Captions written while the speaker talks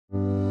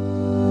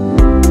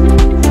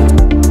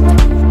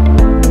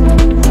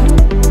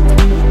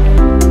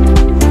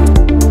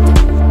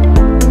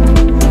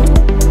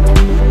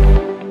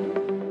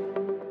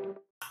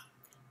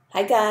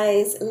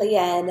guys,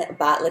 Anne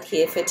Bartlett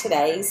here for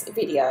today's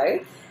video,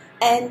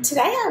 and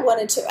today I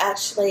wanted to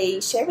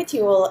actually share with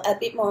you all a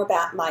bit more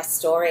about my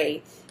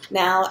story.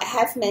 Now, I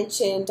have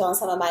mentioned on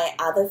some of my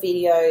other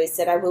videos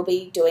that I will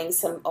be doing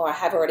some, or I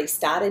have already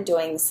started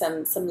doing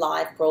some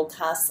live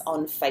broadcasts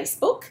on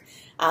Facebook,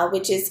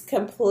 which is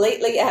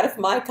completely out of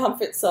my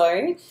comfort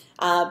zone,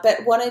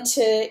 but wanted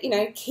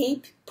to,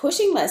 keep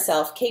pushing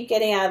myself, keep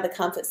getting out of the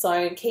comfort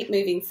zone, keep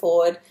moving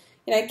forward,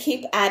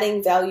 keep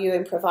adding value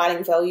and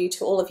providing value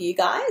to all of you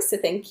guys. So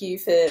thank you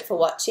for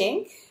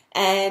watching.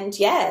 And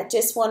yeah,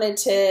 just wanted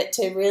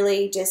to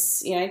really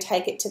just,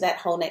 take it to that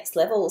whole next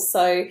level.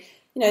 So,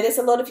 there's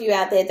a lot of you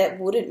out there that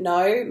wouldn't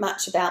know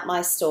much about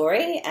my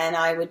story, and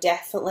I would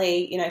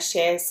definitely,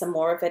 share some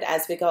more of it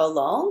as we go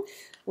along.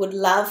 Would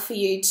love for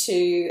you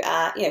to,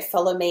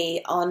 follow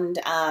me on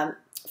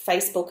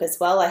Facebook as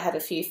well. I have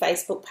a few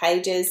Facebook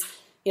pages.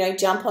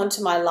 Jump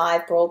onto my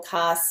live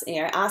broadcasts,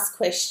 ask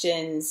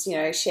questions,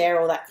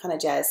 share all that kind of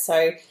jazz.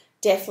 So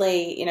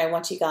definitely,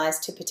 want you guys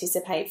to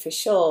participate for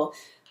sure.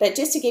 But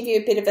just to give you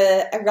a bit of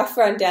a rough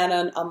rundown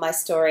on my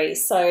story.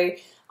 So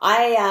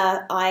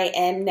I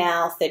am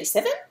now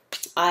 37.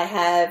 I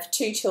have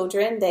two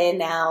children. They're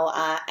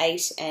now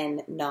 8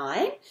 and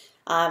 9.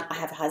 I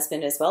have a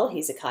husband as well.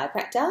 He's a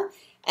chiropractor.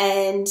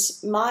 And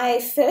my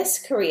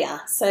first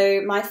career,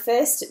 so my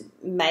first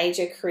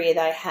major career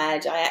that I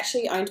had, I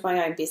actually owned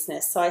my own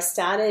business. So I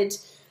started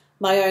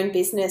my own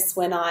business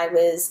when I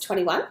was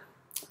 21.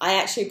 I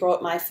actually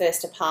bought my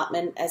first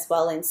apartment as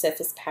well in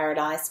Surfers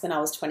Paradise when I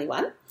was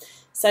 21.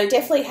 So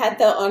definitely had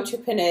the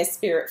entrepreneur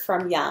spirit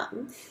from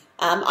young.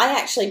 I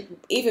actually,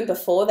 even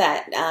before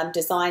that,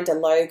 designed a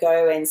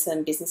logo and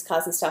some business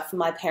cards and stuff for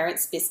my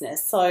parents'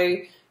 business. So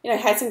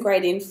had some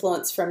great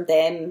influence from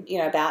them,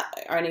 about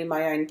owning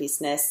my own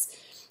business.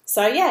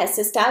 So yeah,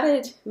 so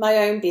started my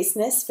own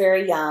business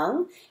very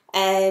young.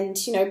 And,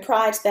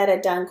 prior to that,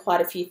 I'd done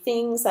quite a few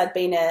things. I'd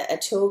been a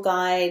tour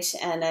guide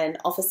and an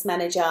office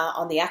manager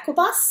on the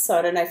Aquabus. So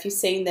I don't know if you've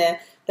seen the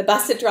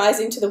bus that drives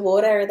into the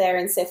water there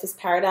in Surfers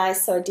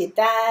Paradise. So I did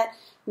that.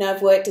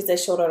 I've worked as a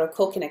short order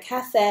cook in a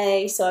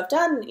cafe. So I've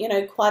done,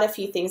 quite a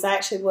few things. I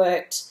actually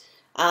worked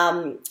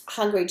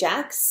Hungry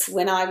Jack's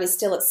when I was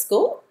still at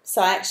school.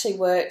 So I actually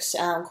worked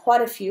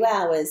quite a few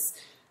hours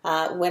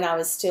when I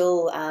was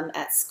still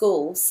at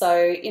school.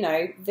 So,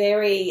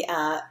 very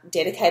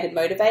dedicated,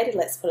 motivated,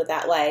 let's put it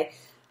that way.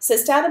 So I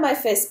started my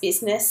first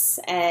business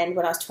and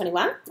when I was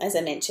 21, as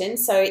I mentioned.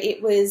 So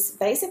it was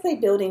basically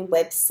building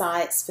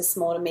websites for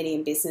small to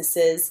medium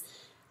businesses,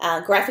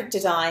 graphic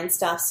design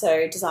stuff,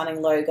 so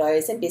designing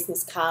logos and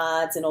business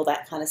cards and all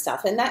that kind of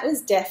stuff. And that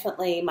was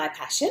definitely my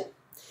passion.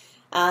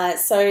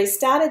 So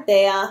started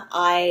there.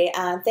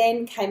 I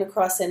then came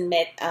across and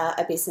met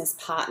a business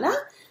partner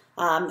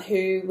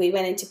who we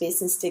went into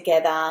business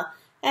together,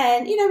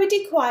 and we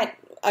did quite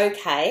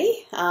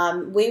okay.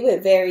 We were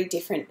very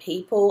different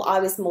people. I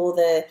was more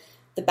the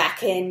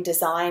back end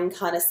design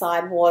kind of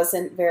side,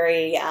 wasn't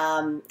very,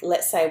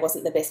 let's say,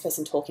 wasn't the best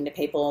person talking to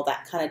people, all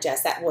that kind of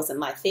jazz. That wasn't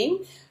my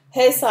thing.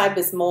 Her side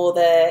was more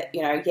the,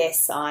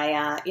 yes,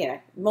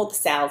 more the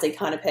salesy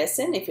kind of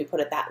person, if we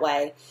put it that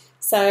way.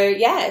 So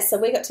yeah, so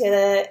we got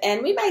together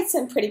and we made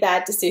some pretty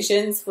bad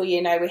decisions. We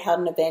held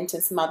an event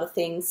and some other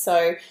things.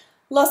 So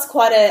lost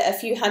quite a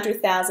few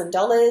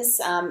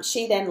 $100,000.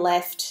 She then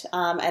left,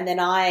 and then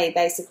I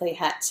basically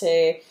had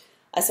to,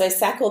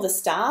 sack all the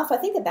staff. I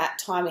think at that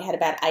time we had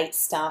about 8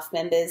 staff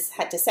members.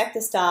 Had to sack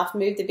the staff,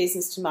 move the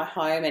business to my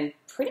home, and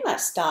pretty much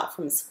start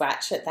from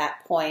scratch at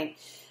that point.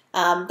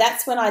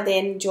 That's when I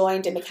then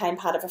joined and became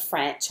part of a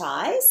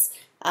franchise.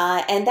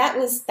 And that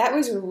was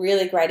a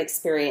really great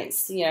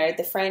experience.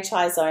 The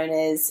franchise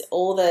owners,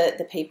 all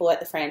the people at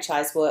the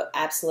franchise were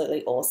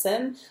absolutely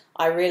awesome.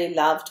 I really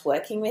loved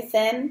working with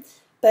them.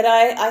 But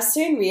I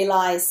soon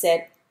realized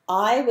that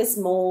I was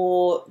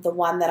more the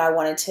one that I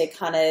wanted to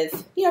kind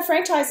of,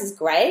 franchise is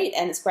great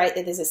and it's great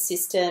that there's a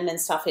system and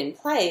stuff in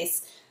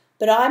place,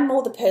 but I'm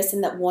more the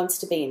person that wants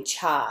to be in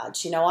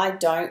charge. I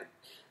don't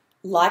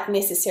like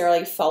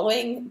necessarily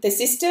following the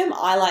system.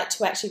 I like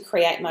to actually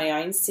create my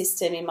own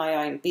system in my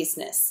own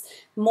business.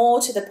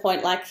 More to the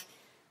point, like,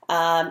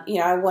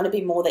 I want to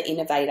be more the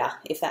innovator,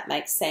 if that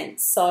makes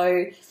sense.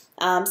 So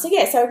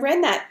I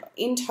ran that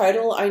in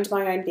total, owned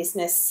my own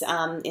business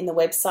in the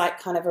website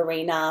kind of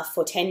arena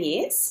for 10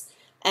 years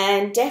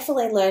and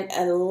definitely learned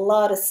a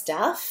lot of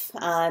stuff.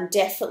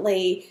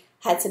 Definitely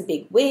had some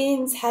big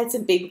wins, had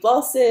some big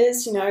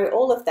losses,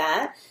 all of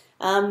that.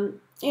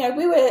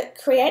 We were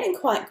creating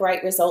quite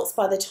great results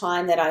by the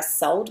time that I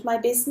sold my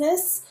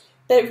business,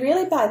 but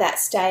really by that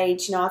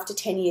stage, after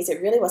 10 years,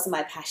 it really wasn't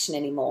my passion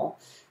anymore.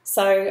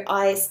 So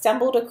I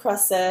stumbled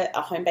across a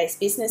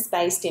home-based business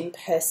based in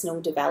personal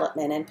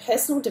development, and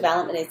personal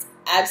development is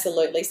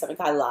absolutely something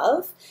I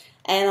love.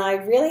 And I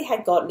really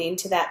had gotten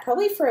into that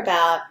probably for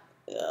about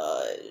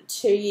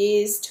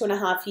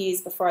 2.5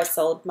 years before I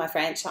sold my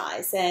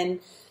franchise. And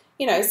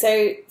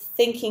so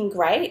thinking,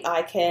 great,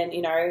 I can,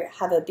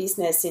 have a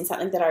business in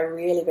something that I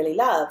really, really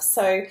love.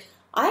 So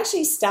I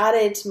actually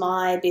started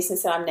my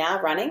business that I'm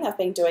now running. I've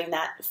been doing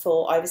that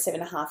for over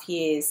 7.5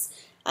 years.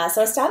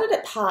 So I started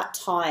it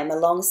part-time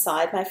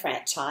alongside my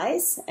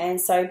franchise, and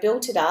so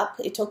built it up.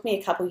 It took me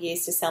a couple of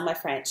years to sell my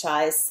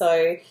franchise,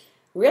 so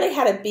really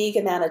had a big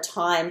amount of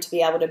time to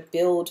be able to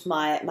build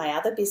my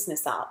other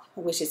business up,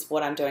 which is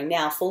what I'm doing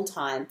now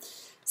full-time.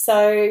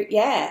 So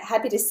yeah,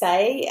 happy to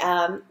say,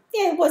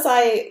 was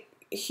I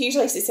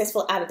hugely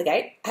successful out of the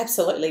gate?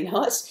 Absolutely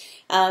not.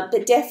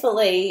 But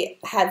definitely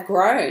have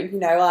grown. You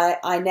know,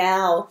 I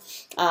now,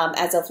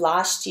 as of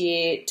last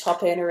year,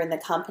 top earner in the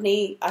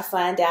company. I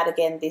find out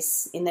again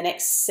in the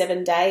next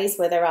 7 days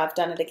whether I've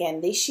done it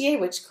again this year,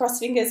 which cross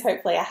fingers,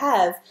 hopefully I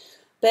have.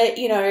 But,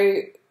 you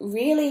know,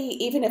 really,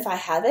 even if I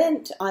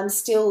haven't, I'm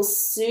still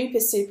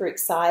super, super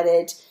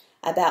excited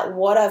about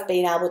what I've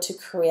been able to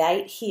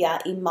create here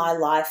in my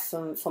life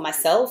for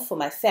myself, for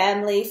my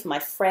family, for my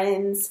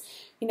friends.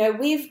 You know,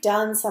 we've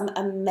done some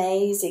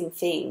amazing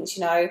things.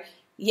 You know,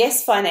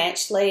 yes,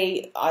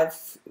 financially,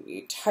 I've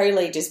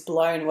totally just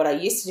blown what I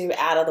used to do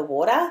out of the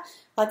water.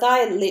 Like,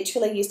 I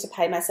literally used to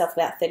pay myself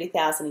about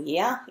 $30,000 a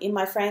year in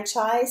my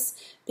franchise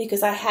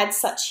because I had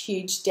such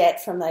huge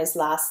debt from those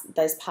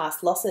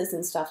past losses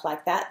and stuff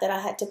like that I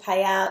had to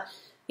pay out.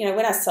 You know,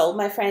 when I sold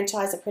my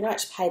franchise, I pretty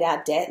much paid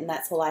out debt, and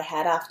that's all I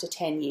had after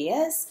 10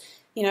 years.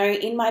 You know,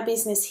 in my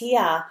business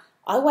here,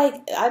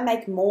 I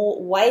make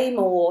way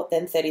more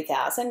than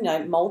 30,000. You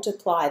know,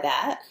 multiply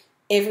that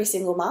every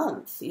single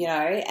month. You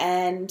know,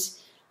 and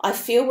I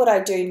feel what I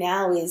do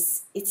now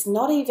is it's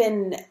not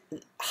even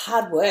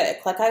hard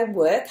work. Like, I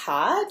work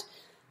hard,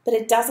 but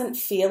it doesn't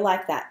feel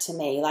like that to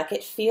me. Like,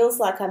 it feels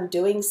like I'm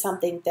doing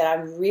something that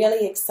I'm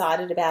really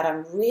excited about.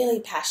 I'm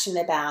really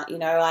passionate about. You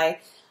know,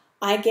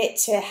 I get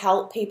to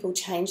help people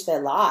change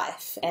their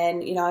life.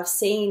 And, you know, I've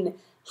seen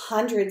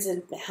hundreds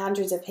and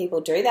hundreds of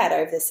people do that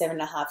over the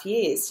 7.5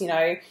 years. You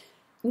know,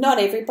 not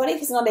everybody,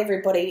 because not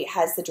everybody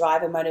has the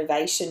drive and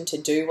motivation to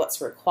do what's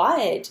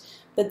required.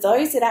 But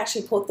those that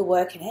actually put the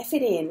work and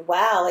effort in,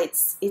 wow,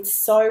 it's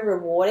so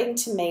rewarding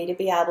to me to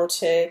be able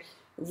to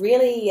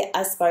really,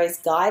 I suppose,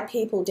 guide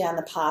people down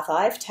the path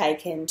I've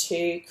taken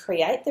to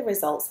create the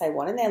results they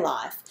want in their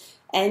life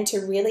and to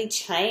really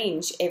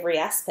change every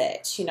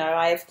aspect. You know,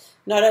 I've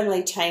not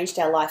only changed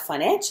our life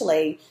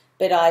financially,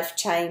 but I've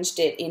changed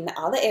it in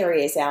other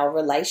areas, our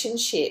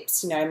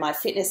relationships, you know, my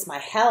fitness, my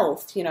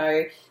health, you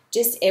know,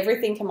 just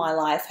everything in my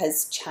life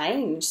has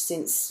changed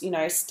since, you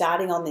know,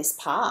 starting on this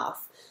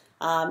path.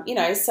 You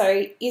know,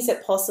 so is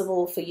it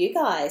possible for you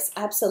guys?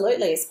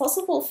 Absolutely. It's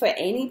possible for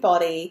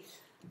anybody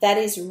that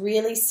is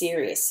really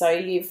serious. So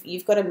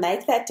you've got to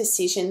make that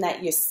decision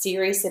that you're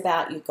serious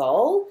about your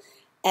goal,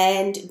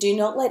 and do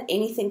not let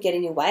anything get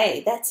in your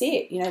way. That's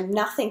it. You know,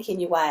 nothing in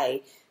your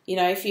way. You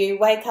know, if you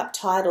wake up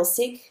tired or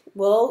sick,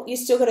 well, you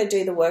still got to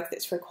do the work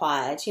that's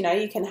required. You know,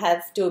 you can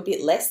do a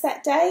bit less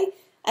that day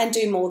and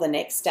do more the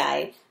next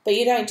day. But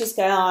you don't just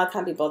go, oh, I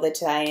can't be bothered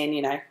today, and,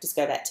 you know, just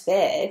go back to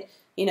bed.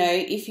 You know,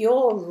 if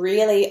you're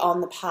really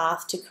on the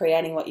path to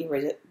creating what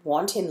you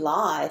want in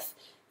life,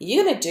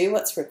 you're going to do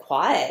what's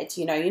required.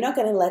 You know, you're not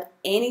going to let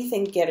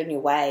anything get in your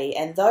way.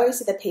 And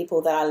those are the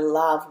people that I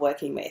love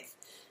working with.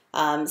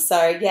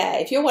 So yeah,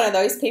 if you're one of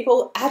those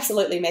people,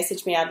 absolutely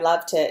message me. I'd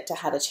love to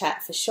have a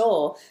chat for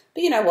sure.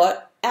 But you know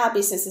what? Our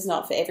business is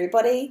not for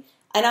everybody,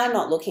 and I'm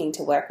not looking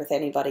to work with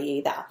anybody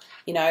either.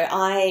 You know,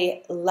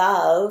 I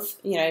love,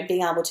 you know,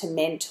 being able to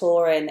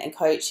mentor and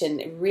coach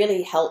and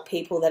really help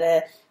people that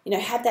are, you know,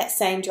 have that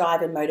same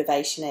drive and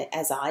motivation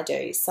as I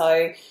do.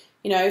 So,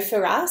 you know,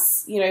 for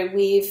us, you know,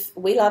 we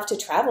love to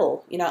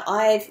travel. You know,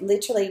 I've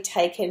literally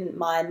taken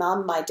my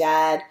mum, my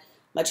dad,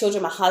 my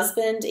children, my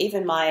husband,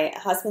 even my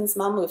husband's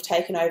mum, we've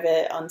taken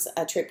over on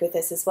a trip with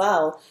us as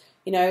well.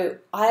 You know,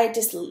 I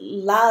just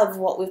love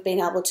what we've been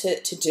able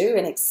to do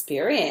and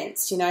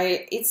experience. You know,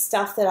 it's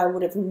stuff that I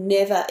would have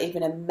never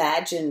even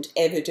imagined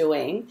ever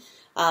doing,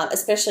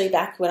 especially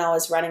back when I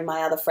was running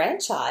my other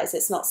franchise.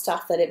 It's not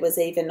stuff that it was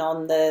even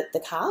on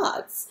the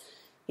cards.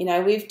 You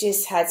know, we've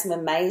just had some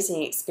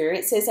amazing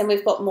experiences, and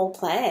we've got more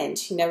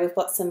planned. You know, we've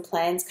got some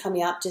plans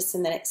coming up just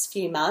in the next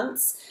few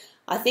months.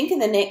 I think in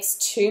the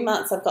next 2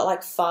 months, I've got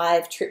like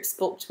 5 trips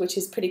booked, which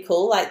is pretty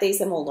cool. Like,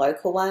 these are more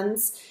local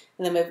ones.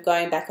 And then we're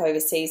going back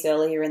overseas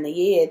earlier in the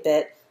year.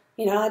 But,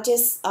 you know, I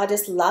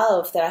just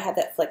love that I have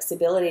that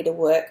flexibility to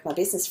work my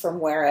business from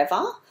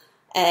wherever.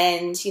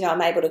 And, you know,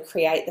 I'm able to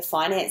create the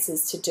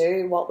finances to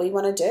do what we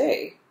want to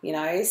do, you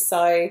know.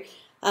 So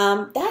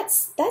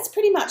that's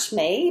pretty much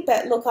me.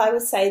 But look, I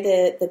would say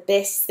the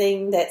best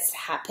thing that's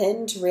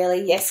happened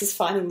really, yes, is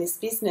finding this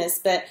business,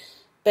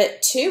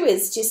 but 2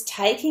 is just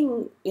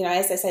taking, you know,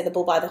 as they say, the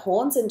bull by the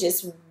horns and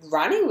just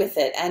running with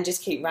it, and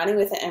just keep running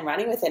with it and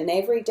running with it. And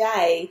every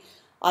day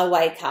I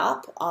wake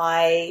up,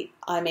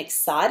 I'm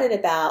excited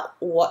about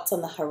what's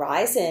on the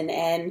horizon.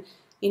 And,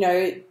 you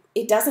know,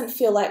 it doesn't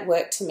feel like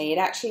work to me. It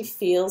actually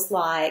feels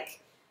like,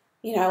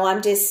 you know,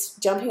 I'm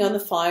just jumping on the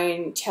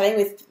phone, chatting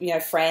with, you know,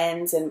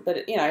 friends.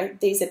 But, you know,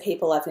 these are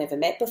people I've never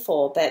met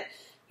before. But,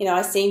 you know,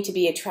 I seem to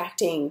be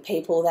attracting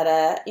people that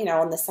are, you know,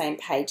 on the same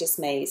page as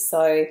me.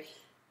 So,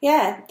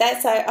 yeah,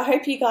 that's. I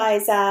hope you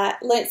guys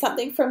learnt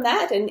something from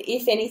that. And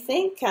if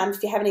anything,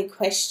 if you have any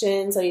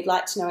questions or you'd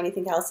like to know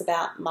anything else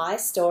about my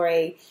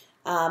story,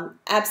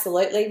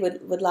 absolutely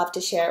would love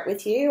to share it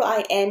with you.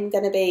 I am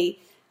going to be,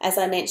 as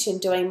I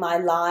mentioned, doing my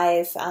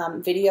live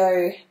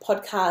video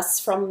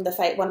podcasts from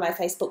one of my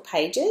Facebook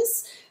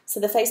pages. So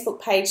the Facebook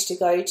page to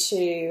go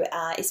to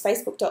is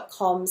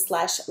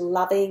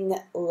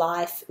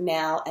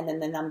facebook.com/lovinglifenow and then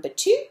the number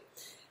 2.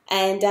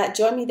 And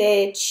join me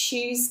there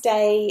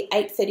Tuesday,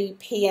 8:30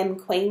 p.m.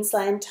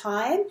 Queensland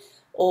time,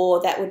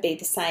 or that would be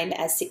the same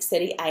as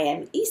 6:30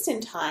 a.m. Eastern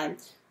time.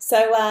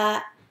 So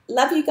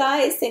love you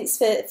guys. Thanks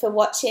for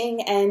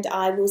watching, and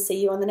I will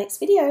see you on the next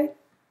video.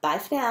 Bye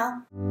for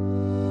now.